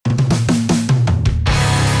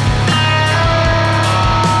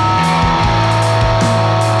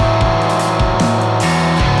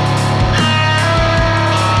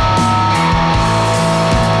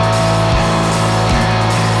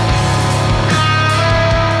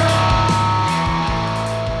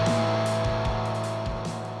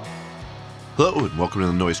Hello and welcome to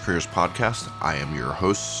the Noise Creators Podcast. I am your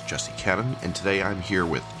host, Jesse Cannon, and today I'm here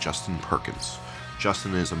with Justin Perkins.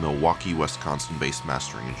 Justin is a Milwaukee, Wisconsin-based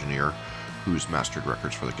mastering engineer who's mastered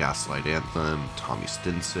records for the Gaslight Anthem, Tommy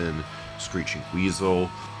Stinson, Screeching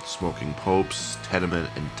Weasel, Smoking Popes, Tenement,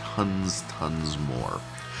 and tons more.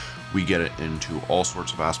 We get into all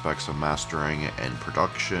sorts of aspects of mastering and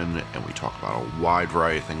production, and we talk about a wide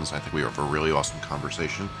variety of things. I think we have a really awesome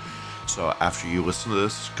conversation. So after you listen to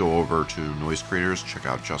this, go over to Noise Creators, check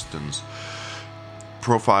out Justin's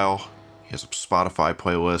profile. He has a Spotify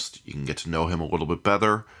playlist. You can get to know him a little bit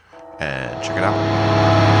better, and check it out.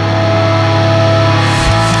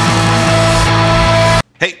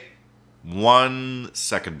 Hey, 1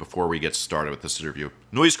 second before we get started with this interview.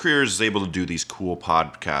 Noise Creators is able to do these cool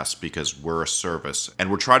podcasts because we're a service,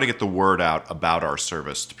 and we're trying to get the word out about our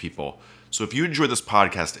service to people. So if you enjoy this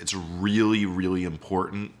podcast, it's really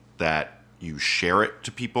important that you share it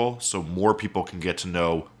to people so more people can get to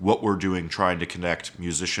know what we're doing, trying to connect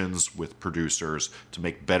musicians with producers to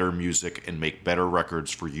make better music and make better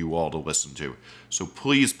records for you all to listen to. So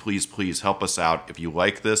please help us out. If you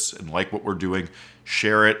like this and like what we're doing,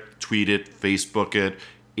 share it, tweet it, Facebook it,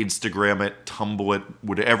 Instagram it, Tumblr it,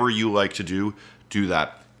 whatever you like to do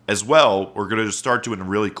that. As well, we're going to start doing a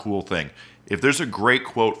really cool thing. If there's a great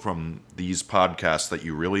quote from these podcasts that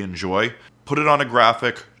you really enjoy, put it on a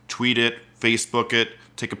graphic, tweet it, Facebook it,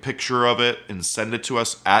 take a picture of it, and send it to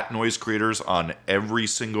us at Noise Creators on every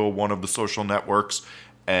single one of the social networks.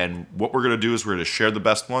 And what we're going to do is we're going to share the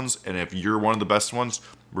best ones. And if you're one of the best ones,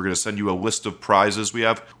 we're going to send you a list of prizes we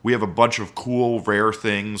have. We have a bunch of cool, rare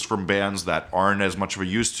things from bands that aren't as much of a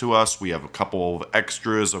use to us. We have a couple of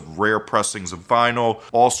extras of rare pressings of vinyl,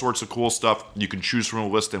 all sorts of cool stuff. You can choose from a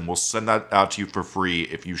list, and we'll send that out to you for free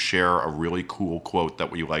if you share a really cool quote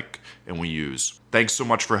that we like and we use. Thanks so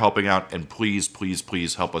much for helping out, and please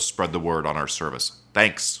help us spread the word on our service.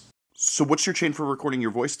 Thanks. So what's your chain for recording your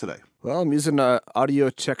voice today? Well, I'm using a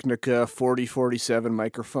Audio-Technica 4047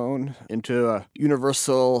 microphone into a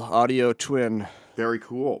Universal Audio Twin. Very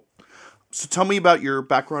cool. So tell me about your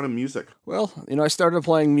background in music. Well, I started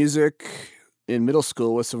playing music in middle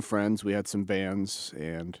school with some friends. We had some bands,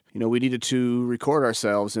 and, we needed to record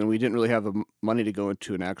ourselves, and we didn't really have the money to go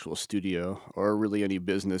into an actual studio or really any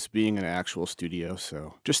business being an actual studio.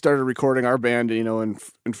 So just started recording our band, in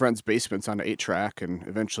friends' basements on an 8-track, and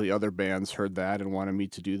eventually other bands heard that and wanted me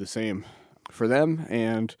to do the same for them.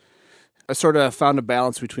 And I sort of found a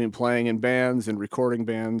balance between playing in bands and recording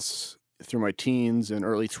bands through my teens and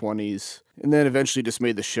early 20s, and then eventually just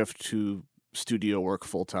made the shift to studio work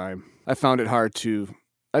full time. I found it hard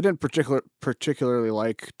I didn't particularly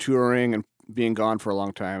like touring and being gone for a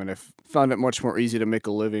long time, and I found it much more easy to make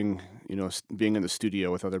a living, being in the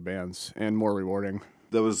studio with other bands, and more rewarding.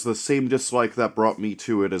 That was the same dislike that brought me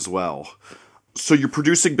to it as well. So you're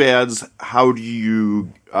producing bands. How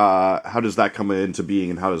does that come into being,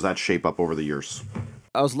 and how does that shape up over the years?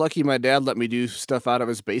 I was lucky my dad let me do stuff out of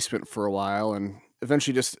his basement for a while, and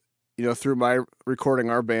eventually just, through my recording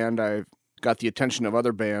our band, I got the attention of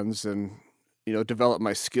other bands and, developed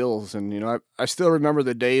my skills. And, I still remember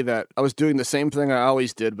the day that I was doing the same thing I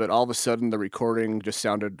always did, but all of a sudden the recording just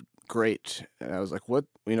sounded great. And I was like,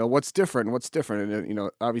 what's different? And,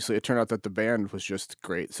 obviously it turned out that the band was just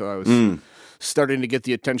great. So I was starting to get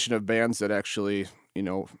the attention of bands that actually,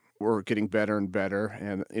 were getting better and better.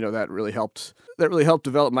 And, that really helped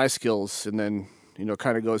develop my skills. And then,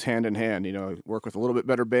 kind of goes hand in hand, work with a little bit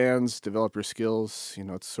better bands, develop your skills.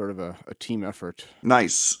 It's sort of a team effort.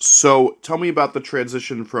 Nice. So tell me about the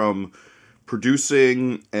transition from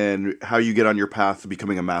producing and how you get on your path to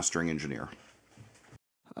becoming a mastering engineer.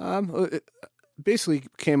 It basically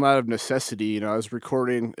came out of necessity. I was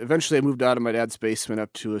recording. Eventually I moved out of my dad's basement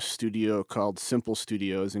up to a studio called Simple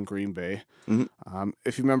Studios in Green Bay. Mm-hmm.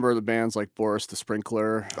 If you remember the bands like Boris the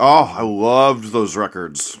Sprinkler. Oh, I loved those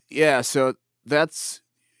records. Yeah, so that's,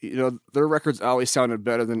 their records always sounded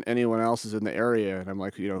better than anyone else's in the area. And I'm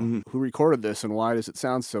like, who recorded this and why does it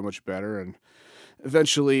sound so much better? And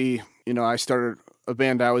eventually, I started a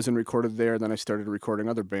band I was in recorded there. Then I started recording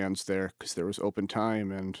other bands there because there was open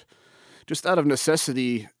time. And just out of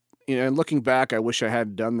necessity, and looking back, I wish I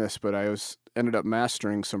hadn't done this, but I ended up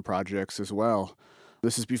mastering some projects as well.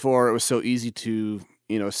 This is before it was so easy to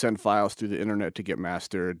send files through the internet to get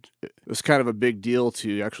mastered. It was kind of a big deal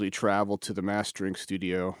to actually travel to the mastering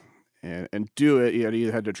studio and do it. You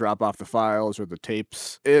either had to drop off the files or the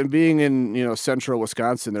tapes. And being in, central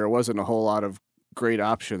Wisconsin, there wasn't a whole lot of great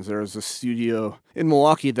options. There was a studio in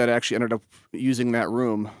Milwaukee that actually ended up using that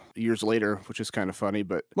room years later, which is kind of funny.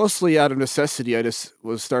 But mostly out of necessity, I just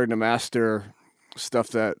was starting to master stuff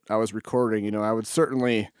that I was recording.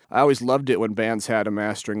 I always loved it when bands had a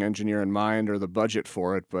mastering engineer in mind or the budget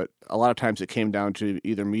for it, but a lot of times it came down to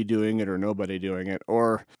either me doing it or nobody doing it,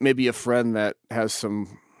 or maybe a friend that has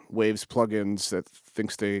some Waves plugins that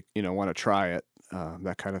thinks they, want to try it,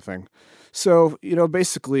 that kind of thing. So,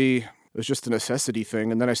 basically it was just a necessity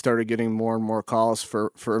thing. And then I started getting more and more calls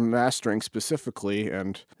for mastering specifically.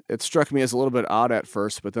 And it struck me as a little bit odd at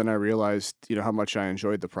first, but then I realized, how much I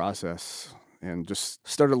enjoyed the process and just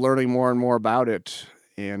started learning more and more about it.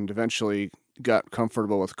 And eventually got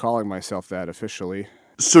comfortable with calling myself that officially.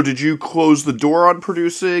 So did you close the door on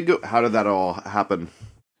producing? How did that all happen?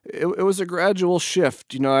 It was a gradual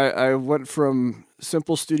shift. I went from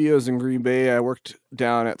simple studios in Green Bay. I worked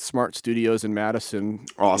down at Smart Studios in Madison.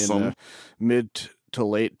 Awesome. In the mid to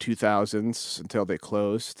late 2000s until they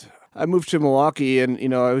closed. I moved to Milwaukee, and, it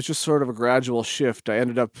was just sort of a gradual shift. I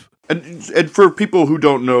ended up... And for people who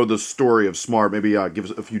don't know the story of Smart, maybe give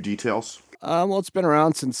us a few details. Well, it's been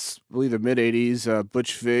around since, I believe, the mid-'80s.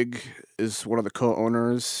 Butch Vig is one of the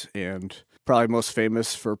co-owners, and probably most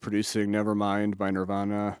famous for producing Nevermind by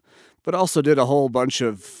Nirvana, but also did a whole bunch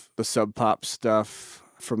of the sub-pop stuff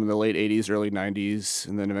from the late 80s, early 90s,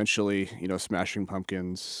 and then eventually, Smashing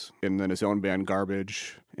Pumpkins, and then his own band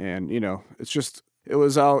Garbage. And, it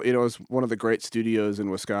was one of the great studios in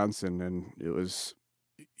Wisconsin, and it was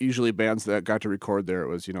usually bands that got to record there. It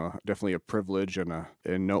was, definitely a privilege and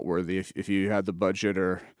noteworthy if you had the budget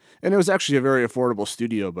and it was actually a very affordable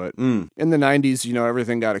studio, but in the 90s,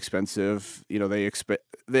 everything got expensive.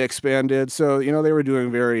 They expanded. So, they were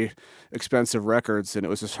doing very expensive records, and it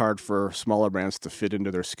was just hard for smaller bands to fit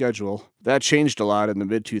into their schedule. That changed a lot in the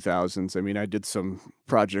mid 2000s. I mean, I did some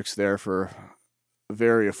projects there for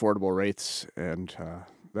very affordable rates, and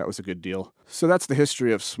that was a good deal. So that's the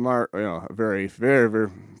history of Smart, very, very, very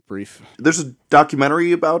brief. There's a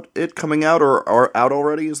documentary about it coming out or out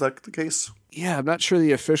already? Is that the case? Yeah, I'm not sure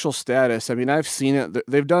the official status. I mean, I've seen it.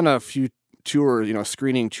 They've done a few tours,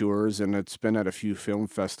 screening tours, and it's been at a few film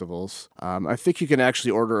festivals. I think you can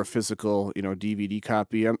actually order a physical, DVD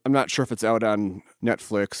copy. I'm not sure if it's out on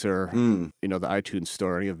Netflix or, the iTunes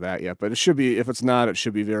store or any of that yet, but it should be. If it's not, it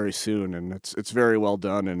should be very soon, and it's very well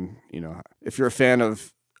done. And, if you're a fan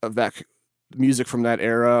of that music from that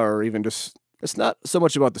era, or even just, it's not so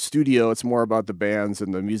much about the studio, it's more about the bands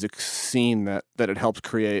and the music scene that it helped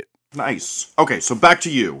create. Nice. Okay, so back to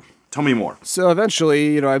you. Tell me more. So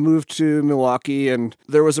eventually, I moved to Milwaukee, and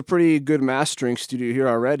there was a pretty good mastering studio here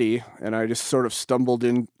already, and I just sort of stumbled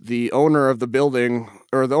in. The owner of the building,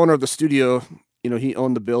 or the owner of the studio, he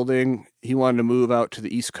owned the building. He wanted to move out to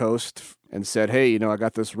the East Coast and said, hey, I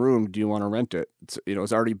got this room. Do you want to rent it? It's, it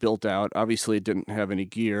was already built out. Obviously, it didn't have any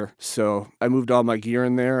gear. So I moved all my gear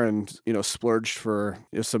in there and, splurged for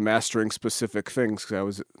some mastering specific things, because I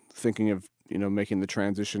was thinking of, making the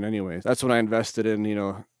transition anyways. That's when I invested in,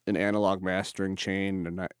 an analog mastering chain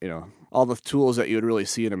and, all the tools that you would really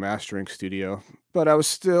see in a mastering studio. But I was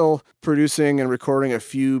still producing and recording a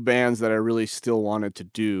few bands that I really still wanted to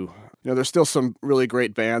do. There's still some really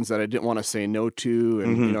great bands that I didn't want to say no to.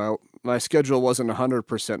 And, my schedule wasn't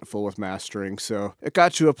 100% full with mastering. So it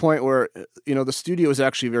got to a point where, the studio was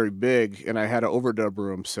actually very big and I had an overdub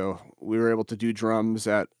room. So we were able to do drums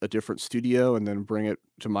at a different studio and then bring it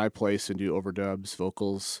to my place and do overdubs,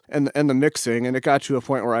 vocals, and the mixing. And it got to a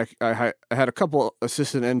point where I had a couple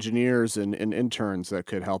assistant engineers and interns that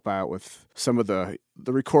could help out with some of the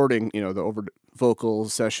recording, the vocal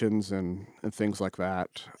sessions and things like that.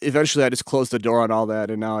 Eventually, I just closed the door on all that,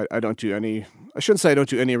 and now I don't do any... I shouldn't say I don't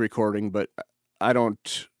do any recording, but I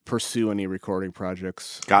don't pursue any recording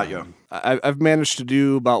projects. Got you. I've managed to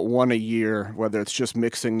do about one a year, whether it's just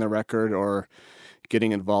mixing the record or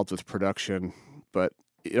getting involved with production. But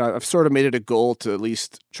I've sort of made it a goal to at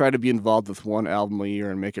least try to be involved with one album a year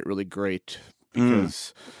and make it really great,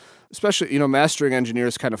 because especially, mastering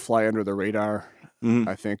engineers kind of fly under the radar.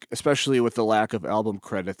 I think, especially with the lack of album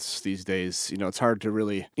credits these days, it's hard to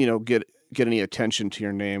really, get any attention to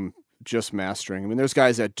your name just mastering. I mean, there's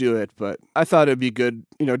guys that do it, but I thought it'd be good,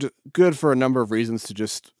 good for a number of reasons to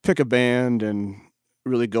just pick a band and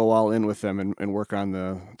really go all in with them and work on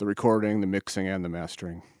the recording, the mixing, and the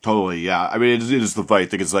mastering. Totally, yeah. I mean, it is the funny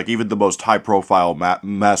thing. It's like even the most high-profile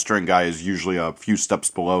mastering guy is usually a few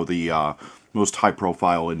steps below the most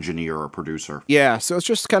high-profile engineer or producer. Yeah, so it's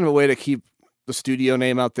just kind of a way to keep the studio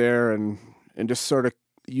name out there and just sort of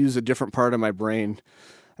use a different part of my brain.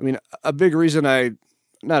 I mean, not a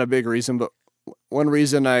big reason, but one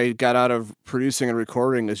reason I got out of producing and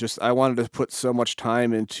recording is just I wanted to put so much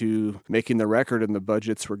time into making the record, and the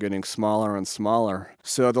budgets were getting smaller and smaller.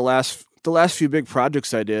 So the last The last few big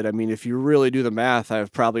projects I did, I mean, if you really do the math,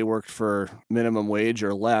 I've probably worked for minimum wage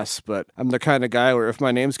or less, but I'm the kind of guy where if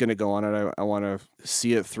my name's going to go on it, I want to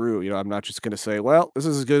see it through. I'm not just going to say, well, this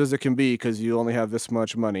is as good as it can be because you only have this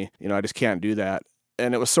much money. I just can't do that.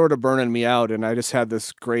 And it was sort of burning me out, and I just had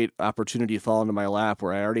this great opportunity fall into my lap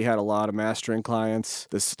where I already had a lot of mastering clients.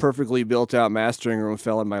 This perfectly built-out mastering room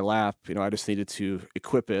fell in my lap. I just needed to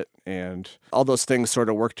equip it, and all those things sort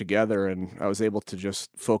of worked together, and I was able to just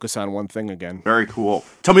focus on one thing again. Very cool.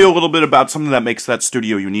 Tell me a little bit about something that makes that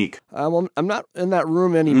studio unique. Well, I'm not in that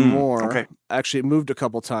room anymore. Okay. I actually moved a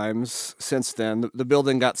couple times since then. The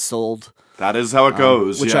building got sold. That is how it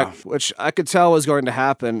goes, which I could tell was going to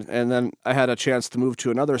happen, and then I had a chance to move to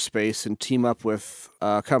another space and team up with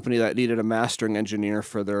a company that needed a mastering engineer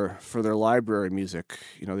for their library music.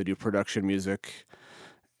 They do production music,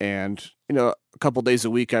 and a couple days a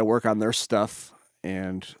week I work on their stuff.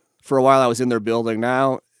 And for a while I was in their building.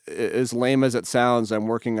 Now, as lame as it sounds, I'm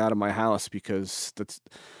working out of my house because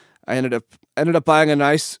I ended up buying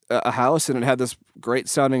a house, and it had this great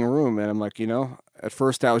sounding room, and I'm like, at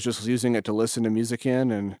first I was just using it to listen to music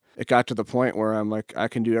in, and it got to the point where I'm like, I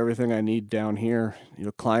can do everything I need down here.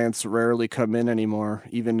 Clients rarely come in anymore,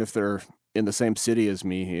 even if they're in the same city as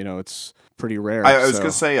me. It's pretty rare. I was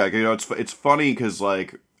gonna say, it's funny because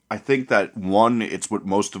I think that one, it's what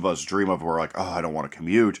most of us dream of. We're like, oh, I don't want to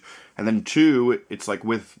commute, and then two, it's like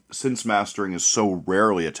since mastering is so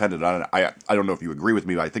rarely attended. I don't know if you agree with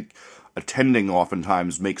me, but I think attending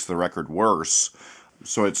oftentimes makes the record worse.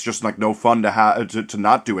 So it's just no fun to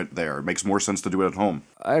not do it there. It makes more sense to do it at home.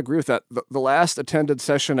 I agree with that. The last attended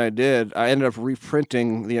session I did, I ended up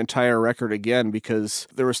reprinting the entire record again because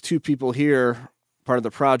there was 2 people here, part of the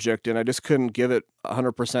project, and I just couldn't give it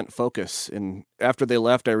 100% focus. And after they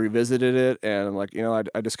left, I revisited it, and I'm like,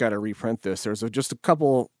 I just got to reprint this. There's just a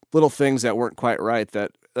couple little things that weren't quite right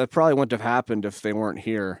that probably wouldn't have happened if they weren't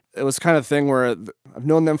here. It was kind of thing where I've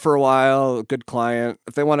known them for a while, a good client.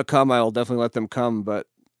 If they want to come, I will definitely let them come, but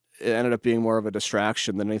it ended up being more of a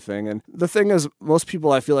distraction than anything. And the thing is, most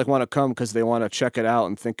people I feel like want to come because they want to check it out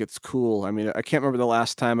and think it's cool. I mean, I can't remember the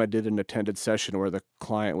last time I did an attended session where the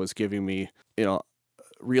client was giving me,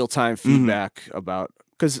 real-time feedback about,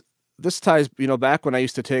 because this ties, back when I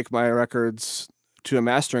used to take my records to a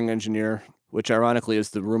mastering engineer, which ironically is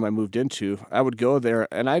the room I moved into. I would go there,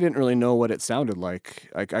 and I didn't really know what it sounded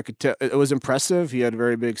like. I could tell it was impressive. He had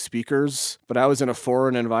very big speakers, but I was in a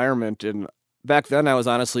foreign environment, and back then I was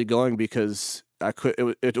honestly going because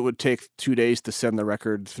it would take 2 days to send the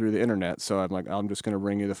record through the internet. So I'm like, I'm just going to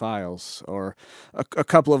bring you the files. Or a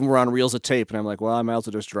couple of them were on reels of tape, and I'm like, well, I might as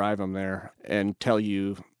well just drive them there and tell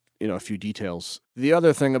you, a few details. The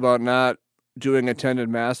other thing about not doing attended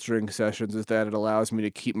mastering sessions is that it allows me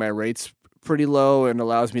to keep my rates pretty low and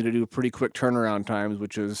allows me to do pretty quick turnaround times,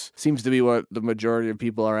 which seems to be what the majority of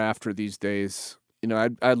people are after these days.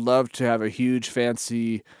 I'd love to have a huge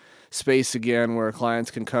fancy space again where clients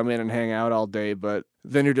can come in and hang out all day, but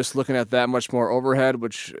then you're just looking at that much more overhead,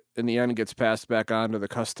 which in the end gets passed back on to the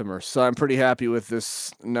customer. So I'm pretty happy with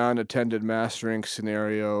this non-attended mastering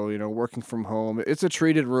scenario, working from home. It's a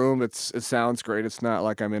treated room. It sounds great. It's not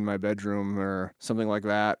like I'm in my bedroom or something like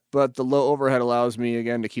that. But the low overhead allows me,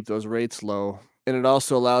 again, to keep those rates low. And it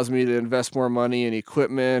also allows me to invest more money in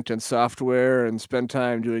equipment and software and spend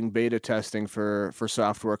time doing beta testing for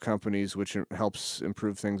software companies, which helps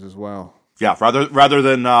improve things as well. Yeah, rather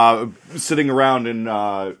than sitting around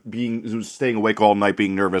and staying awake all night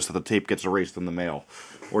being nervous that the tape gets erased in the mail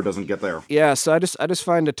or doesn't get there. Yeah, so I just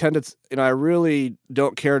find attendance, I really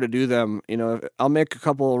don't care to do them. I'll make a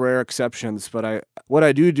couple of rare exceptions, but what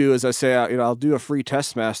I do is I say, I'll do a free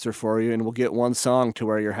test master for you, and we'll get one song to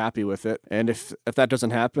where you're happy with it. And if that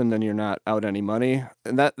doesn't happen, then you're not out any money.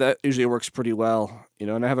 And that usually works pretty well.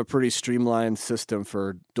 And I have a pretty streamlined system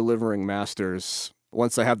for delivering masters.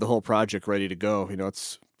 Once I have the whole project ready to go,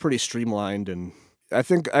 it's pretty streamlined. And I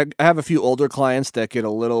think I have a few older clients that get a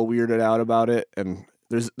little weirded out about it. And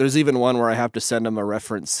there's even one where I have to send them a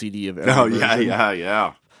reference CD of every version.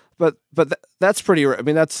 Yeah. But that's pretty rare. I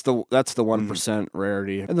mean, that's the 1%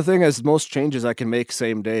 rarity. And the thing is, most changes I can make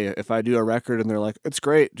same day. If I do a record and they're like, it's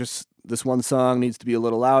great, just this one song needs to be a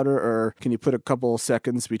little louder, or can you put a couple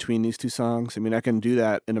seconds between these 2 songs? I mean, I can do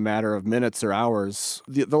that in a matter of minutes or hours.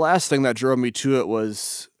 The last thing that drove me to it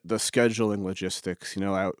was the scheduling logistics.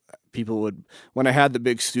 People would, when I had the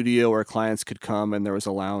big studio where clients could come and there was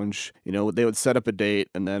a lounge, they would set up a date,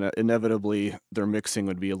 and then inevitably their mixing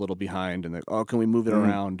would be a little behind, and oh, can we move it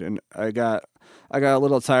around? And I got a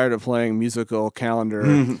little tired of playing musical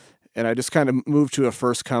calendar. And I just kind of moved to a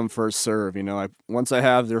first come, first serve. Once I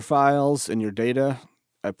have their files and your data,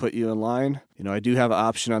 I put you in line. I do have an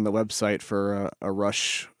option on the website for a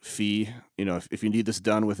rush fee. If you need this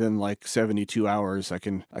done within like 72 hours, I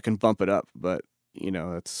can bump it up, but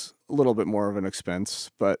it's a little bit more of an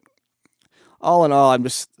expense. But all in all,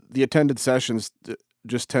 the attended sessions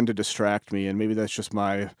just tend to distract me, and maybe that's just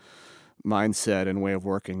my mindset and way of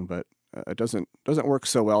working, but it doesn't work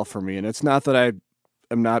so well for me. And it's not that I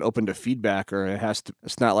am not open to feedback, or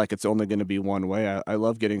it's not like it's only going to be one way. I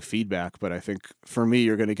love getting feedback, but I think for me,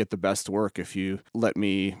 you're going to get the best work if you let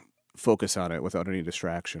me focus on it without any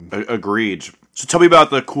distraction. Agreed. So tell me about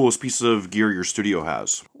the coolest piece of gear your studio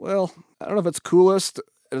has. Well, I don't know if it's coolest.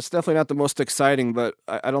 It's definitely not the most exciting, but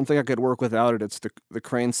I don't think I could work without it. It's the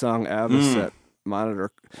Crane Song Avocet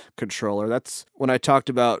monitor controller. That's when I talked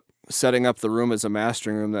about setting up the room as a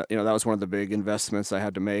mastering room, that was one of the big investments I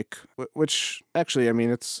had to make, which actually,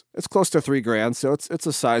 it's close to $3,000, so it's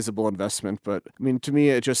a sizable investment. But to me,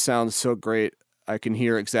 it just sounds so great. I can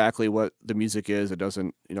hear exactly what the music is. It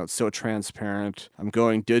doesn't, it's so transparent. I'm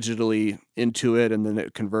going digitally into it, and then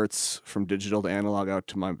it converts from digital to analog out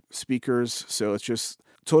to my speakers. So it's just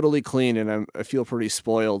totally clean, and I feel pretty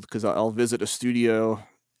spoiled because I'll visit a studio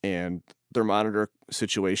and their monitor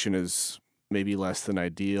situation is maybe less than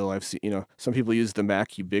ideal. I've seen, some people use the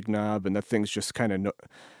Mackie Big Knob, and that thing's just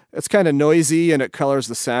it's kind of noisy, and it colors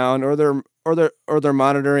the sound. Or they're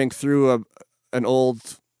monitoring through an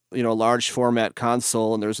old, large format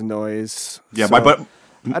console, and there's noise. Yeah, so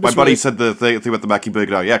my buddy said the thing about the Mackie Big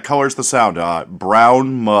Knob. Yeah, colors the sound.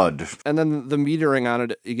 Brown mud. And then the metering on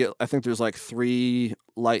it, you get. I think there's like 3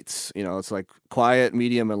 lights. It's like quiet,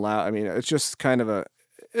 medium, and loud. It's just kind of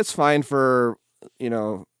it's fine for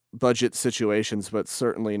budget situations, but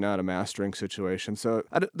certainly not a mastering situation. So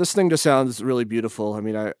this thing just sounds really beautiful.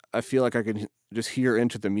 I feel like I can just hear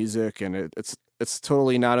into the music, and it's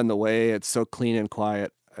totally not in the way. It's so clean and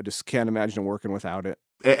quiet. I just can't imagine working without it.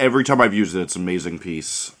 Every time I've used it, it's an amazing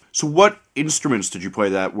piece. So what instruments did you play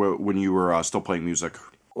that when you were still playing music?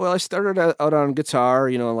 Well, I started out on guitar,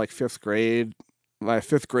 in like 5th grade. My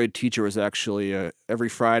 5th grade teacher was actually every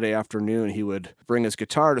Friday afternoon, he would bring his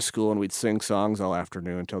guitar to school, and we'd sing songs all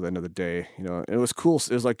afternoon until the end of the day. And it was cool.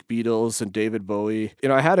 It was like Beatles and David Bowie.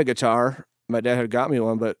 I had a guitar. My dad had got me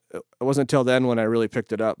one, but it wasn't until then when I really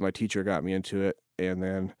picked it up. My teacher got me into it, and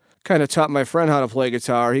then kind of taught my friend how to play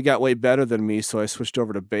guitar. He got way better than me, so I switched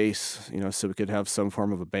over to bass, so we could have some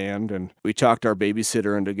form of a band. And we talked our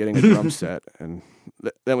babysitter into getting a drum set, and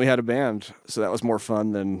then we had a band. So that was more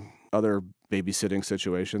fun than other babysitting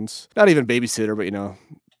situations. Not even babysitter, but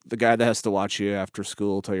the guy that has to watch you after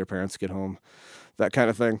school till your parents get home, that kind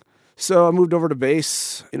of thing. So I moved over to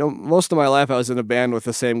bass. Most of my life I was in a band with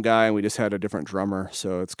the same guy, and we just had a different drummer.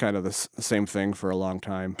 So it's kind of the same thing for a long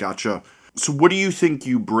time. Gotcha. So what do you think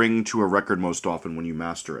you bring to a record most often when you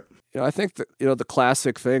master it? I think that, the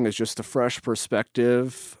classic thing is just a fresh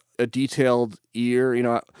perspective, a detailed ear.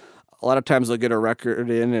 A lot of times I'll get a record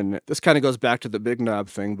in, and this kind of goes back to the Big Knob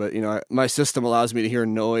thing, but, my system allows me to hear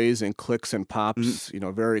noise and clicks and pops,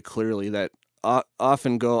 very clearly that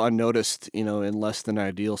often go unnoticed, in less than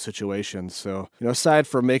ideal situations. So, aside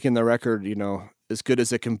from making the record, as good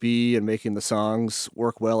as it can be and making the songs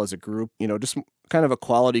work well as a group, just kind of a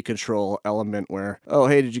quality control element where, oh,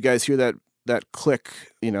 hey, did you guys hear that click,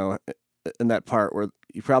 in that part where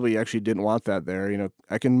you probably actually didn't want that there?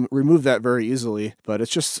 I can remove that very easily, but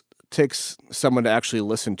it's just takes someone to actually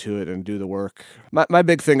listen to it and do the work. My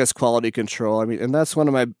big thing is quality control. And that's one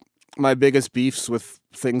of my biggest beefs with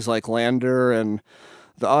things like Lander and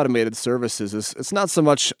the automated services is it's not so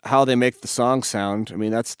much how they make the song sound.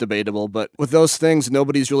 That's debatable, but with those things,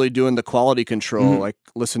 nobody's really doing the quality control, like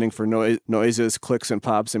listening for noises, clicks, and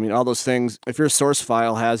pops. All those things, if your source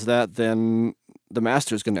file has that, then the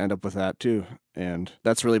master's going to end up with that too. And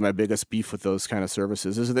that's really my biggest beef with those kind of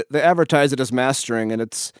services is that they advertise it as mastering, and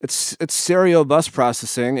it's stereo bus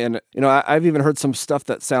processing. And, I've even heard some stuff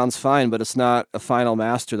that sounds fine, but it's not a final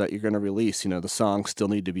master that you're going to release. The songs still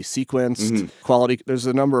need to be sequenced. Quality, there's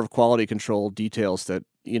a number of quality control details that,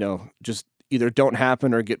 just either don't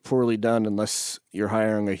happen or get poorly done unless you're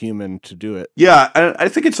hiring a human to do it. Yeah, I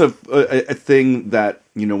think it's a thing that,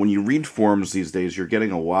 when you read forums these days, you're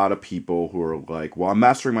getting a lot of people who are like, well, I'm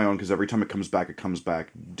mastering my own because every time it comes back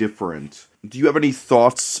different. Do you have any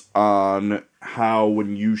thoughts on how,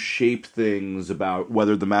 when you shape things about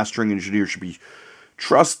whether the mastering engineer should be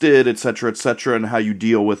trusted, et cetera, and how you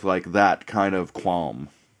deal with like that kind of qualm?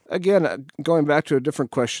 Again, going back to a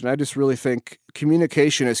different question, I just really think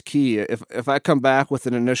communication is key. If I come back with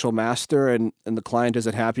an initial master and the client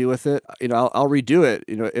isn't happy with it, I'll redo it.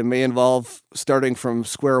 It may involve starting from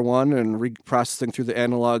square one and reprocessing through the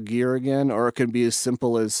analog gear again, or it can be as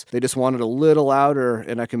simple as they just want it a little louder,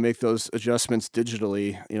 and I can make those adjustments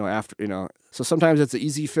digitally. After. So sometimes it's an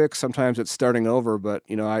easy fix, sometimes it's starting over. But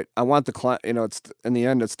I want the client. It's in the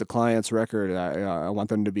end, it's the client's record. I want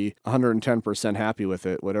them to be 110% happy with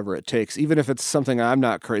it, whatever it takes, even if it's something I'm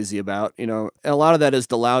not crazy about. And a lot of that is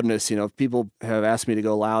the loudness. People have asked me to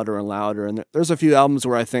go louder and louder, and there's a few albums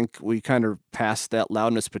where I think we kind of passed that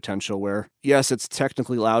loudness potential. Where yes, it's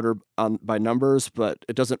technically louder by numbers, but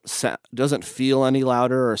it doesn't feel any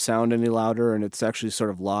louder or sound any louder, and it's actually sort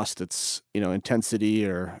of lost its intensity,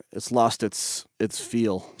 or it's lost its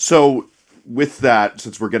feel. So with that,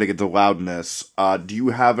 since we're getting into loudness, do you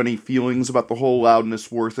have any feelings about the whole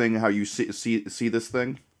loudness war thing? How you see this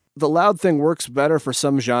thing? The loud thing works better for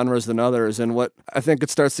some genres than others, and what I think it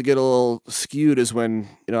starts to get a little skewed is when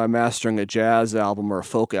I'm mastering a jazz album or a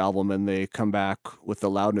folk album, and they come back with the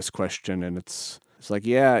loudness question, and it's like,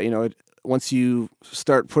 once you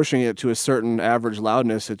start pushing it to a certain average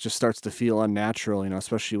loudness, it just starts to feel unnatural,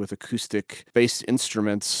 especially with acoustic-based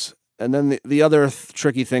instruments. And then the other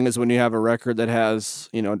tricky thing is when you have a record that has,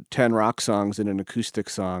 10 rock songs and an acoustic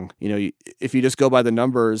song. If you just go by the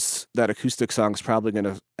numbers, that acoustic song is probably going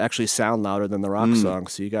to actually sound louder than the rock song.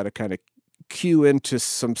 So you got to kind of cue into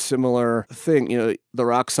some similar thing. The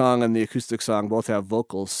rock song and the acoustic song both have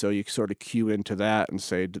vocals, so you sort of cue into that and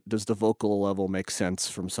say, does the vocal level make sense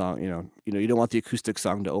from song? You don't want the acoustic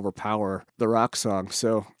song to overpower the rock song.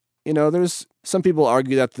 So there's some people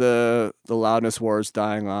argue that the loudness war is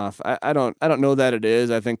dying off. I don't know that it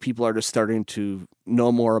is. I think people are just starting to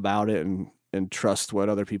know more about it and trust what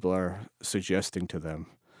other people are suggesting to them.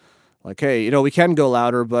 Like, hey, we can go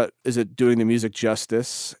louder, but is it doing the music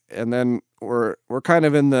justice? And then we're kind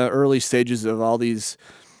of in the early stages of all these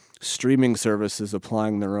streaming services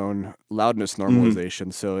applying their own loudness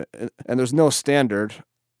normalization. So, and there's no standard,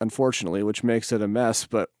 unfortunately, which makes it a mess.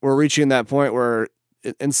 But we're reaching that point where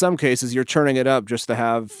in some cases, you're turning it up just to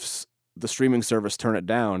have the streaming service turn it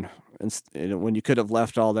down, and when you could have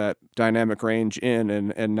left all that dynamic range in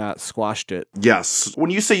and not squashed it. Yes. When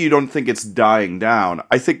you say you don't think it's dying down,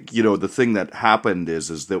 I think, the thing that happened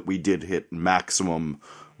is that we did hit maximum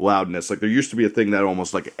loudness. Like, there used to be a thing that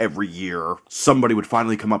almost like every year somebody would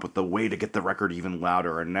finally come up with the way to get the record even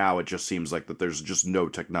louder, and now it just seems like that there's just no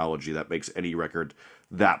technology that makes any record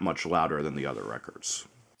that much louder than the other records.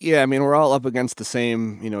 Yeah, we're all up against the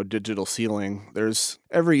same, digital ceiling. There's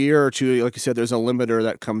every year or two, like you said, there's a limiter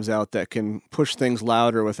that comes out that can push things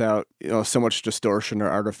louder without, so much distortion or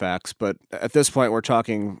artifacts. But at this point, we're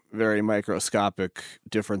talking very microscopic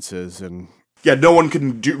differences. And yeah, no one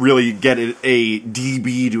can really get it a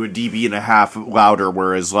dB to a dB and a half louder,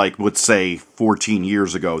 whereas, like, let's say 14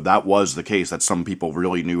 years ago, that was the case, that some people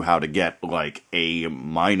really knew how to get, like, a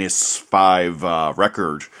 -5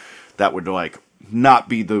 record that would, like, not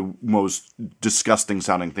be the most disgusting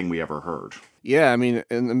sounding thing we ever heard. Yeah, in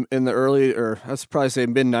the early, or I'd probably say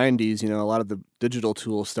mid-90s, a lot of the digital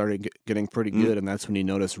tools started getting pretty good, and that's when you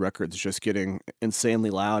notice records just getting insanely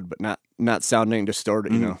loud, but not sounding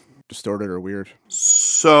distorted, distorted or weird.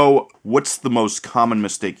 So, what's the most common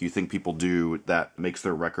mistake you think people do that makes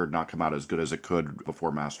their record not come out as good as it could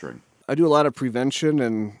before mastering? I do a lot of prevention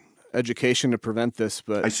and education to prevent this,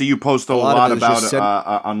 but I see you post a lot about it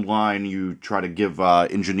online. You try to give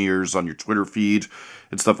engineers on your Twitter feed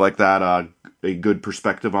and stuff like that a good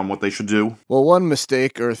perspective on what they should do. Well, one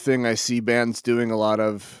mistake or thing I see bands doing a lot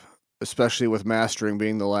of, especially with mastering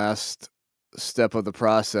being the last step of the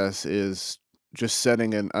process, is just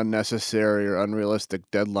setting an unnecessary or unrealistic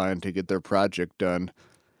deadline to get their project done.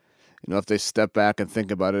 If they step back and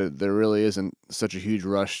think about it, there really isn't such a huge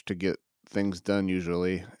rush to get things done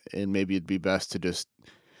usually, and maybe it'd be best to just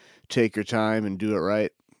take your time and do it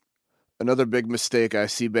right. Another big mistake I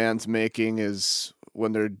see bands making is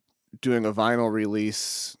when they're doing a vinyl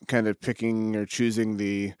release, kind of picking or choosing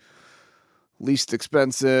the least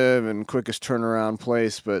expensive and quickest turnaround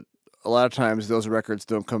place, but a lot of times those records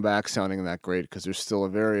don't come back sounding that great because there's still a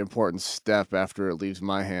very important step after it leaves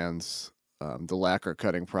my hands, the lacquer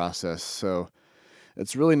cutting process. So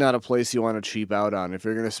it's really not a place you want to cheap out on. If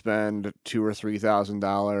you're going to spend $2,000 or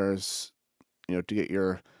 $3,000, to get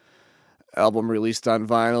your album released on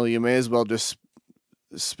vinyl, you may as well just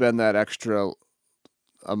spend that extra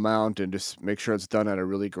amount and just make sure it's done at a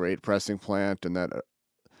really great pressing plant, and that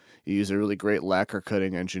you use a really great lacquer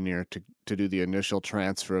cutting engineer to do the initial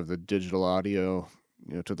transfer of the digital audio,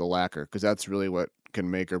 to the lacquer, because that's really what can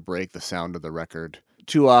make or break the sound of the record.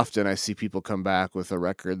 too often I see people come back with a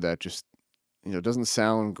record that just, doesn't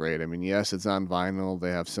sound great. I mean, yes, it's on vinyl.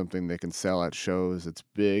 They have something they can sell at shows. It's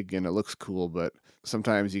big and it looks cool, but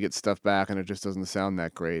sometimes you get stuff back and it just doesn't sound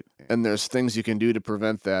that great. And there's things you can do to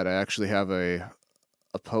prevent that. I actually have a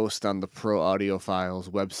post on the Pro Audiophiles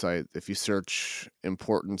website. If you search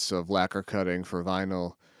importance of lacquer cutting for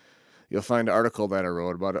vinyl, you'll find an article that I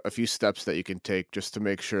wrote about a few steps that you can take just to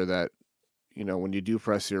make sure that, when you do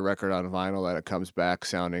press your record on vinyl, that it comes back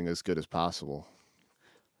sounding as good as possible.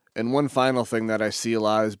 And one final thing that I see a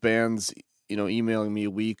lot is bands, emailing me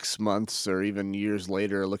weeks, months, or even years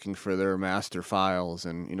later looking for their master files.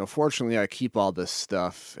 And, fortunately, I keep all this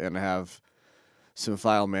stuff and have some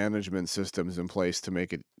file management systems in place to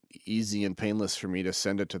make it easy and painless for me to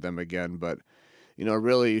send it to them again. But,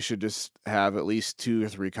 really, you should just have at least 2 or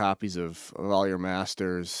 3 copies of all your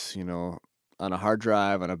masters, on a hard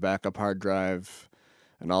drive, on a backup hard drive,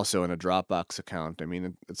 and also in a Dropbox account. I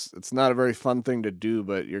mean, it's not a very fun thing to do,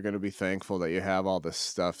 but you're going to be thankful that you have all this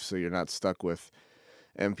stuff so you're not stuck with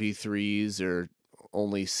MP3s or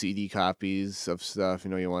only CD copies of stuff.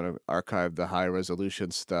 You want to archive the high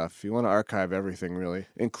resolution stuff. You want to archive everything, really,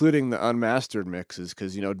 including the unmastered mixes,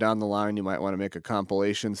 because, down the line you might want to make a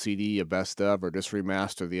compilation CD, a best of, or just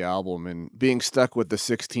remaster the album. And being stuck with the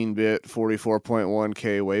 16-bit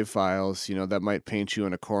 44.1K WAV files, that might paint you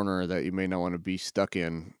in a corner that you may not want to be stuck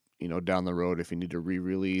in, down the road if you need to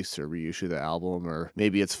re-release or reissue the album, or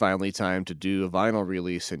maybe it's finally time to do a vinyl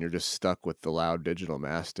release and you're just stuck with the loud digital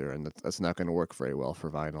master, and that's not going to work very well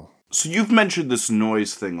for vinyl. So you've mentioned this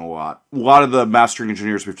noise thing a lot. A lot of the mastering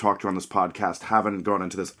engineers we've talked to on this podcast haven't gone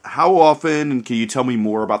into this. How often, and can you tell me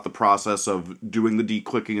more about the process of doing the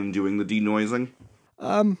declicking and doing the denoising?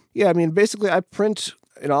 Yeah, I mean, basically I'll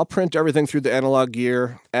print everything through the analog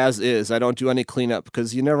gear as is. I don't do any cleanup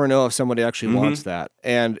because you never know if somebody actually wants that.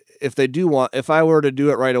 And if I were to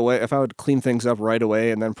do it right away, if I would clean things up right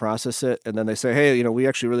away and then process it, and then they say, hey, we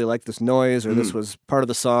actually really like this noise, or this was part of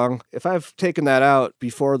the song. If I've taken that out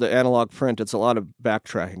before the analog print, it's a lot of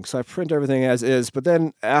backtracking. So I print everything as is, but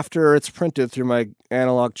then after it's printed through my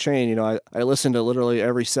analog chain, I listen to literally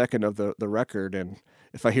every second of the record, and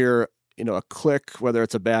if I hear a click, whether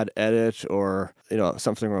it's a bad edit or,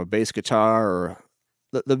 something from a bass guitar, or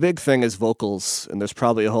the big thing is vocals. And there's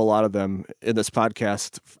probably a whole lot of them in this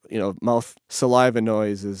podcast, mouth saliva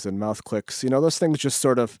noises and mouth clicks, those things just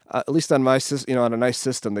sort of, at least on my system, on a nice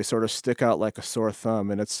system, they sort of stick out like a sore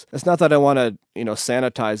thumb. And it's not that I want to,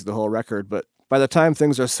 sanitize the whole record, but by the time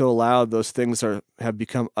things are so loud, those things have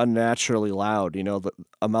become unnaturally loud.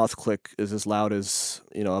 A mouth click is as loud as,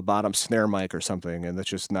 a bottom snare mic or something, and that's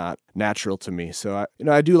just not natural to me. So,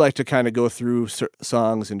 I do like to kind of go through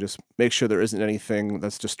songs and just make sure there isn't anything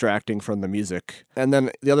that's distracting from the music. And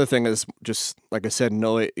then the other thing is just, like I said,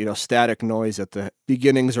 static noise at the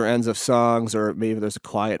beginnings or ends of songs, or maybe there's a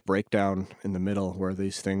quiet breakdown in the middle where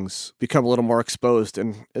these things become a little more exposed.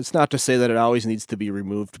 And it's not to say that it always needs to be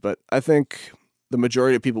removed, but I think the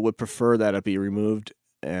majority of people would prefer that it be removed,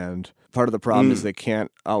 and part of the problem is they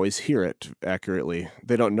can't always hear it accurately.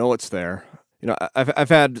 They don't know it's there. I've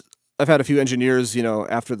had a few engineers,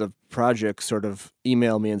 after the project sort of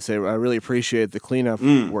email me and say, I really appreciate the cleanup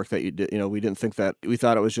work that you did. We didn't think that, we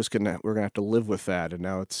thought it was just we're gonna have to live with that, and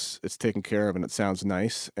now it's taken care of and it sounds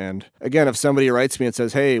nice. And again, if somebody writes me and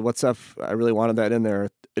says, hey, what's up? I really wanted that in there.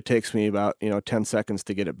 It takes me about 10 seconds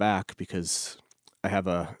to get it back because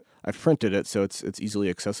I've printed it, so it's easily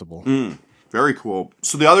accessible. Very cool.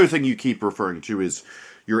 So the other thing you keep referring to is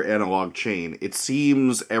your analog chain. It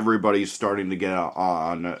seems everybody's starting to get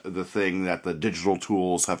on the thing that the digital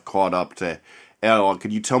tools have caught up to analog.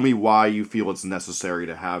 Could you tell me why you feel it's necessary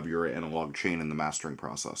to have your analog chain in the mastering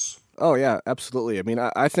process? Oh, yeah, absolutely. I mean,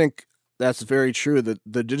 I think that's very true.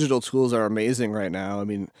 The digital tools are amazing right now. I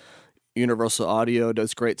mean, Universal Audio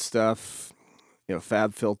does great stuff.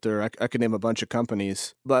 Fab Filter, I could name a bunch of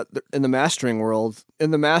companies. But in the mastering world,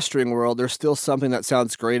 there's still something that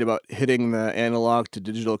sounds great about hitting the analog to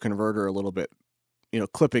digital converter a little bit,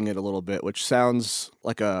 clipping it a little bit, which sounds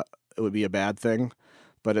like it would be a bad thing.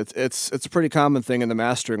 But it's a pretty common thing in the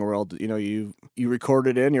mastering world. You record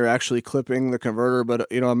it in, you're actually clipping the converter, but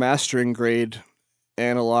a mastering grade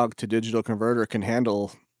analog to digital converter can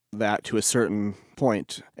handle that to a certain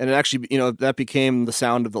point. And it actually, that became the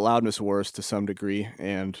sound of the loudness wars to some degree.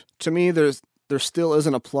 And to me, there still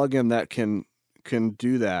isn't a plugin that can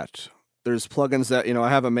do that. There's plugins that, I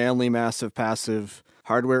have a Manly Massive Passive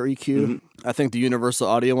hardware EQ. I think the Universal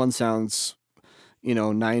Audio one sounds,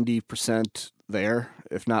 90% there,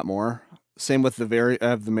 if not more. Same with I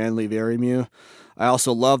have the Manly Varimu. I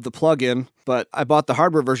also love the plugin, but I bought the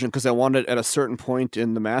hardware version because I wanted it at a certain point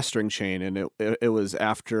in the mastering chain, and it was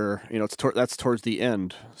after, that's towards the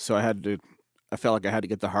end. So I felt like I had to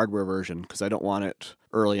get the hardware version because I don't want it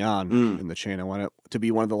early on in the chain. I want it to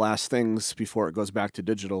be one of the last things before it goes back to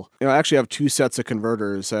digital. I actually have two sets of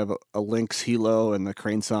converters. I have a Lynx Hilo and the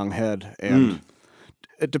Crane Song head, and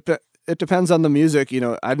it depends on the music.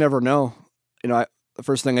 I'd never know. The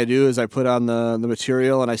first thing I do is I put on the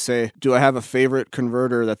material and I say, do I have a favorite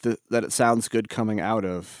converter that it sounds good coming out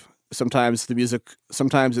of? Sometimes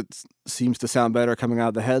it seems to sound better coming out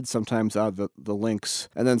of the head, sometimes out of the Lynx.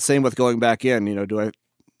 And then same with going back in,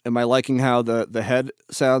 am I liking how the head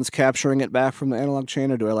sounds capturing it back from the analog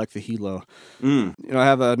chain, or do I like the Hilo? I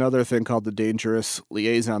have another thing called the Dangerous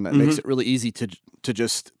Liaison that makes it really easy to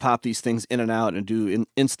just pop these things in and out and do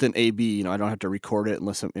instant A/B. I don't have to record it and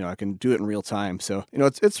listen. I can do it in real time. So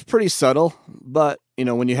it's pretty subtle, but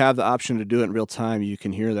when you have the option to do it in real time, you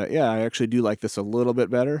can hear that. Yeah, I actually do like this a little bit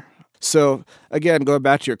better. So again, going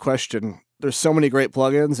back to your question, there's so many great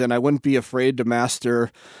plugins, and I wouldn't be afraid to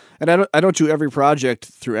master. And I don't do every project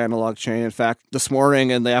through Analog Chain. In fact, this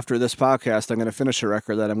morning and after this podcast, I'm going to finish a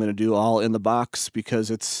record that I'm going to do all in the box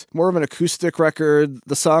because it's more of an acoustic record.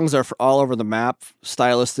 The songs are all over the map,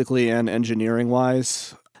 stylistically and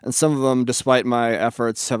engineering-wise. And some of them, despite my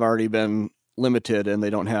efforts, have already been limited and they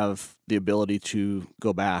don't have the ability to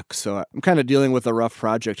go back. So I'm kind of dealing with a rough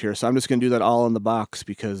project here. So I'm just going to do that all in the box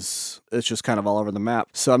because it's just kind of all over the map.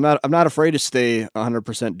 So I'm not afraid to stay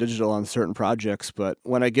 100% digital on certain projects, but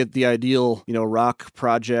when I get the ideal, rock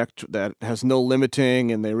project that has no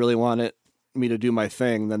limiting and they really want me to do my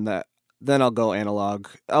thing, then I'll go analog.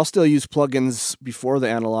 I'll still use plugins before the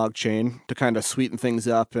analog chain to kind of sweeten things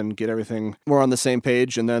up and get everything more on the same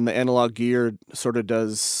page. And then the analog gear sort of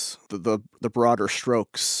does the broader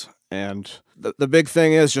strokes. And the big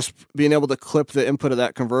thing is just being able to clip the input of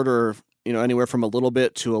that converter, anywhere from a little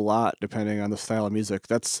bit to a lot, depending on the style of music.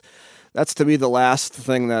 That's to me the last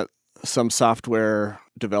thing that some software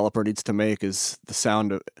developer needs to make is the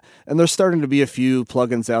sound of, and there's starting to be a few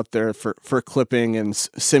plugins out there for clipping and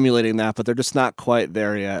simulating that, but they're just not quite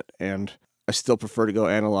there yet. And I still prefer to go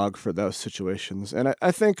analog for those situations. And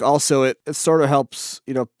I think also it sort of helps,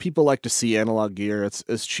 people like to see analog gear. It's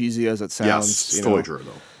as cheesy as it sounds. Yes, totally true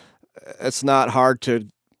though. It's not hard to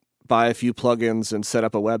buy a few plugins and set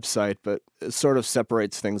up a website, but it sort of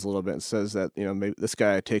separates things a little bit and says that, maybe this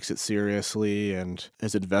guy takes it seriously and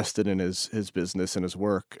has invested in his business and his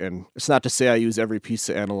work. And it's not to say I use every piece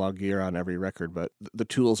of analog gear on every record, but the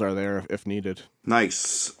tools are there if needed.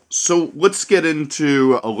 Nice. So let's get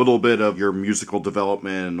into a little bit of your musical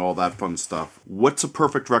development and all that fun stuff. What's a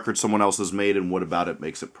perfect record someone else has made, and what about it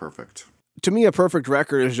makes it perfect? To me, a perfect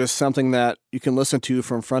record is just something that you can listen to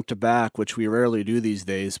from front to back, which we rarely do these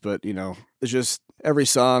days. But, it's just every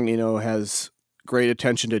song, has great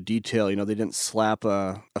attention to detail. They didn't slap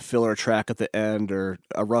a filler track at the end or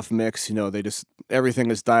a rough mix. Everything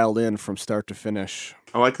is dialed in from start to finish.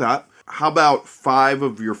 I like that. How about 5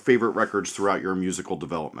 of your favorite records throughout your musical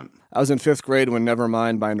development? I was in 5th grade when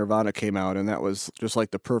Nevermind by Nirvana came out, and that was just like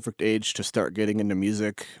the perfect age to start getting into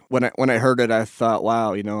music. When I heard it, I thought,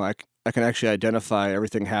 wow, I can actually identify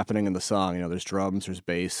everything happening in the song. There's drums, there's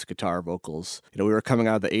bass, guitar, vocals. We were coming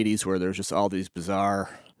out of the 80s where there's just all these bizarre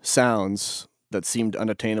sounds that seemed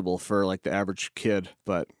unattainable for like the average kid.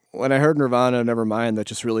 But when I heard Nirvana, Nevermind, that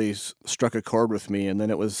just really struck a chord with me. And then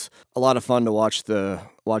it was a lot of fun to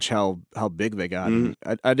watch how big they got.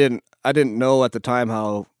 Mm-hmm. I didn't know at the time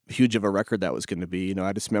how huge of a record that was going to be.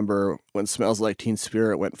 I just remember when Smells Like Teen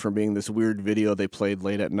Spirit went from being this weird video they played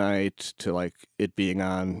late at night to like it being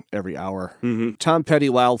on every hour. Mm-hmm. Tom Petty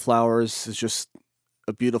Wildflowers is just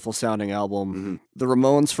a beautiful sounding album. Mm-hmm. The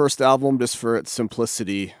Ramones' first album, just for its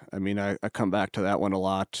simplicity. I come back to that one a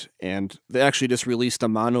lot. And they actually just released a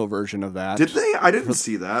mono version of that. Did they? I didn't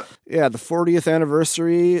see that. Yeah, the 40th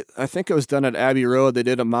anniversary, I think it was done at Abbey Road. They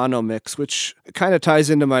did a mono mix, which kind of ties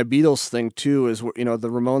into my Beatles thing too, is, the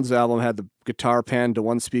Ramones album had the guitar pan to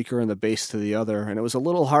one speaker and the bass to the other. And it was a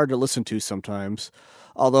little hard to listen to sometimes,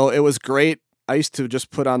 although it was great. I used to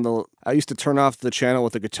turn off the channel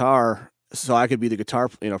with the guitar so I could be the guitar,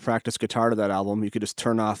 practice guitar to that album. You could just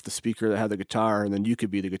turn off the speaker that had the guitar, and then you could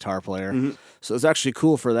be the guitar player. Mm-hmm. So it was actually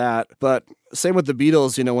cool for that. But same with the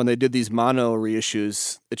Beatles, when they did these mono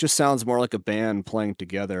reissues, it just sounds more like a band playing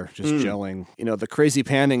together, just gelling. The crazy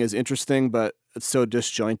panning is interesting, but it's so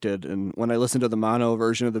disjointed. And when I listen to the mono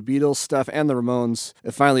version of the Beatles stuff and the Ramones,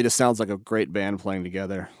 it finally just sounds like a great band playing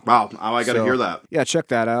together. Wow, I got to hear that. Yeah, check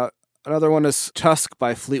that out. Another one is Tusk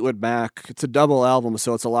by Fleetwood Mac. It's a double album,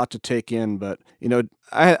 so it's a lot to take in. But,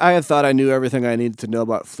 I had thought I knew everything I needed to know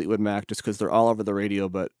about Fleetwood Mac just because they're all over the radio.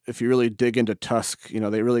 But if you really dig into Tusk,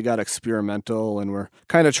 they really got experimental and were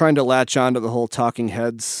kind of trying to latch on to the whole Talking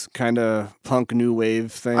Heads kind of punk new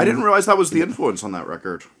wave thing. I didn't realize that was the influence on that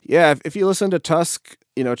record. Yeah, if you listen to Tusk,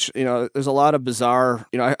 there's a lot of bizarre,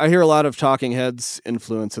 I hear a lot of Talking Heads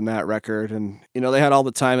influence in that record. And, they had all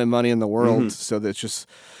the time and money in the world. So that's just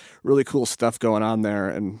really cool stuff going on there.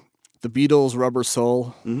 And the Beatles, Rubber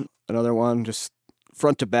Soul, another one, just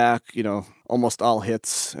front to back, almost all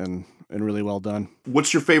hits and really well done.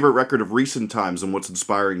 What's your favorite record of recent times and what's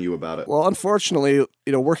inspiring you about it? Well, unfortunately,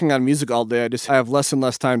 working on music all day, I have less and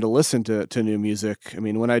less time to listen to new music. I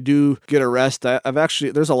mean, when I do get a rest,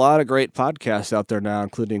 there's a lot of great podcasts out there now,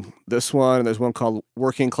 including this one. And there's one called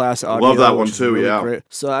Working Class Audio. Love that one too, really yeah. Great.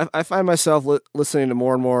 So I find myself listening to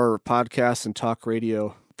more and more podcasts and talk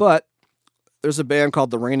radio. But there's a band called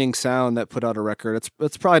The Raining Sound that put out a record.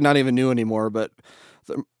 It's probably not even new anymore, but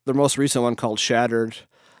their most recent one called Shattered.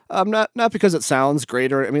 Not because it sounds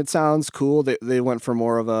great, it sounds cool. They went for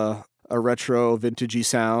more of a retro, vintagey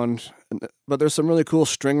sound, but there's some really cool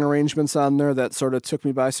string arrangements on there that sort of took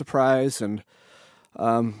me by surprise. And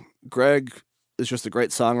Greg is just a great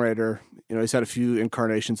songwriter. He's had a few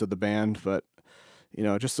incarnations of the band, but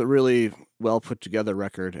just a really well put together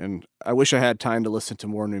record. And I wish I had time to listen to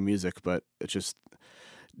more new music, but it just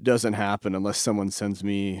doesn't happen unless someone sends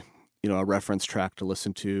me, a reference track to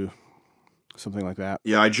listen to, something like that.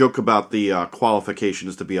 Yeah, I joke about the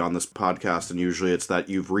qualifications to be on this podcast, and usually it's that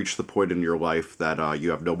you've reached the point in your life that you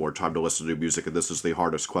have no more time to listen to music, and this is the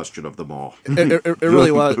hardest question of them all. It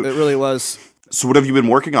really was. It really was. So what have you been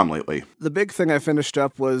working on lately? The big thing I finished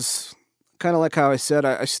up was kind of like how I said,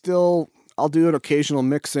 I'll do an occasional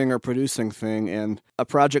mixing or producing thing, and a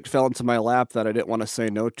project fell into my lap that I didn't want to say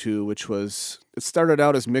no to, which was, it started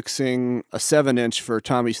out as mixing a 7-inch for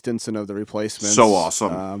Tommy Stinson of The Replacements. So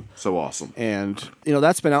awesome. So awesome. And,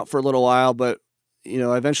 that's been out for a little while, but,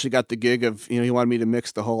 I eventually got the gig of, he wanted me to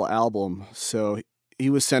mix the whole album. So he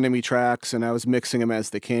was sending me tracks, and I was mixing them as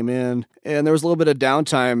they came in. And there was a little bit of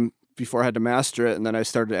downtime before I had to master it, and then I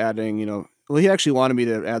started adding, he actually wanted me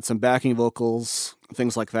to add some backing vocals,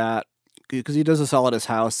 things like that, because he does this all at his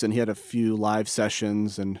house, and he had a few live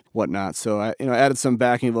sessions and whatnot. So I, added some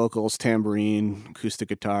backing vocals, tambourine, acoustic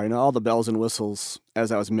guitar, all the bells and whistles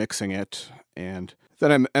as I was mixing it. And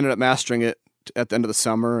then I ended up mastering it at the end of the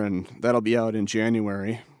summer, and that'll be out in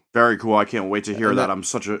January. Very cool. I can't wait to hear that. I'm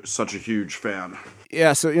such a huge fan.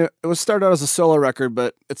 Yeah, so it was started out as a solo record,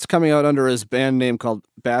 but it's coming out under his band name called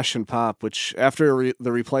Bash and Pop, which after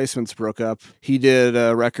the Replacements broke up, he did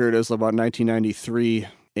a record. It was about 1993.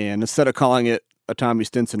 And instead of calling it a Tommy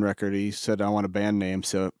Stinson record, he said, I want a band name.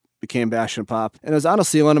 So it became Bash and Pop. And it was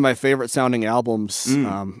honestly one of my favorite sounding albums.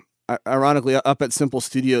 Ironically, up at Simple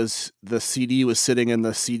Studios, the CD was sitting in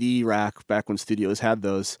the CD rack back when studios had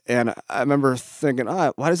those. And I remember thinking,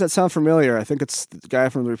 why does that sound familiar? I think it's the guy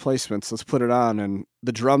from The Replacements. Let's put it on. And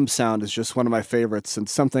the drum sound is just one of my favorites, and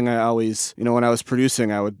something I always, when I was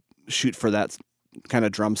producing, I would shoot for that kind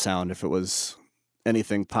of drum sound if it was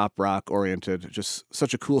anything pop rock oriented. Just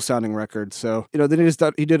such a cool sounding record. So,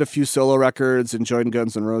 then he did a few solo records and joined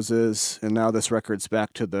Guns N' Roses, and now this record's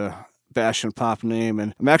back to the Bash and Pop name.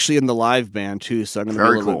 And I'm actually in the live band too, so I'm going to be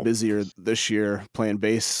a little bit busier this year playing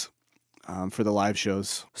bass for the live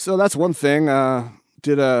shows. So that's one thing.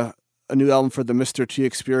 Did a new album for the Mr. T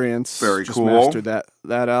Experience. Very just cool. Mastered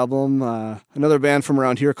that album. Another band from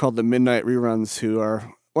around here called the Midnight Reruns, who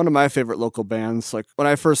are one of my favorite local bands. Like when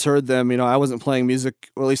I first heard them, I wasn't playing music,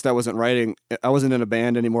 or at least I wasn't writing. I wasn't in a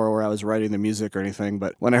band anymore where I was writing the music or anything.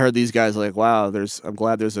 But when I heard these guys, like, wow, I'm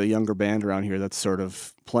glad there's a younger band around here that's sort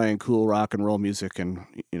of playing cool rock and roll music. And,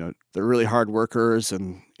 they're really hard workers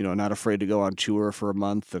and, not afraid to go on tour for a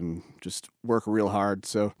month and just work real hard.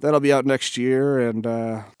 So that'll be out next year. And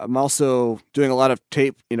I'm also doing a lot of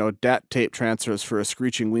tape, DAT tape transfers for a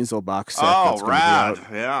Screeching Weasel box set. Oh, rad.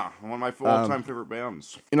 Yeah. One of my all-time favorite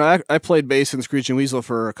bands. I played bass in Screeching Weasel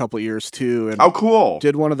for a couple years too. And oh, cool.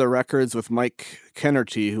 Did one of the records with Mike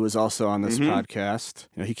Kennerty, who was also on this podcast.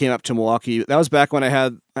 He came up to Milwaukee. That was back when I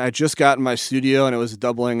had just gotten my studio, and it was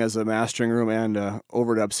doubling as a mastering room and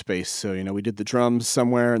overdub space. So, we did the drums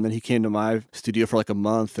somewhere, and then he came to my studio for like a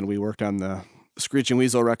month, and we worked on the Screeching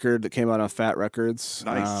Weasel record that came out on Fat Records.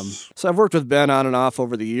 Nice. So I've worked with Ben on and off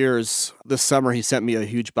over the years. This summer, he sent me a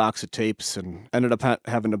huge box of tapes and ended up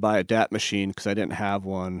having to buy a DAT machine because I didn't have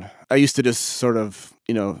one. I used to just sort of,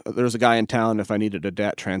 there was a guy in town, if I needed a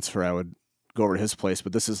DAT transfer, I would go over to his place,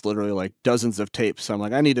 but this is literally like dozens of tapes. So I'm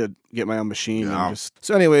like, I need to get my own machine. Yeah. And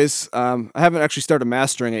so anyways, I haven't actually started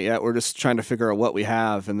mastering it yet. We're just trying to figure out what we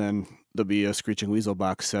have, and then there'll be a Screeching Weasel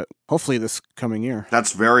box set, hopefully this coming year.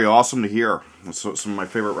 That's very awesome to hear. That's some of my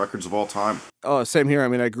favorite records of all time. Oh, same here. I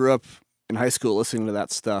mean, I grew up in high school listening to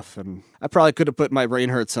that stuff, and I probably could have put My Brain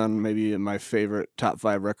Hurts on maybe in my favorite top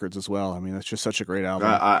 5 records as well. I mean, it's just such a great album.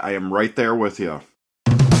 I am right there with you.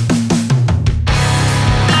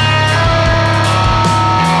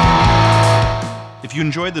 If you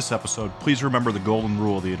enjoyed this episode, please remember the golden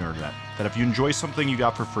rule of the internet, that if you enjoy something you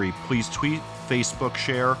got for free, please tweet, Facebook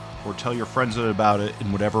share, or tell your friends about it in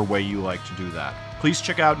whatever way you like to do that. Please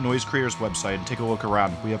check out Noise Creator's website and take a look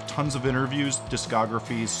around. We have tons of interviews,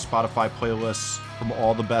 discographies, Spotify playlists from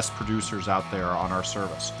all the best producers out there on our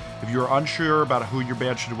service. If you're unsure about who your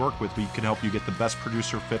band should work with, we can help you get the best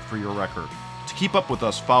producer fit for your record. To keep up with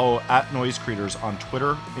us, follow @Noise Creators on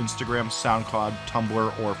Twitter, Instagram, SoundCloud,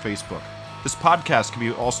 Tumblr, or Facebook. This podcast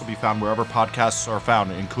can also be found wherever podcasts are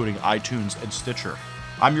found, including iTunes and Stitcher.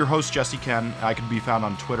 I'm your host, Jesse Cannon. I can be found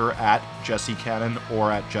on Twitter @JesseCannon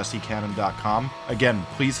or at jessecannon.com. Again,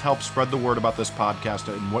 please help spread the word about this podcast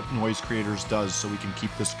and what Noise Creators does so we can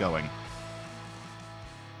keep this going.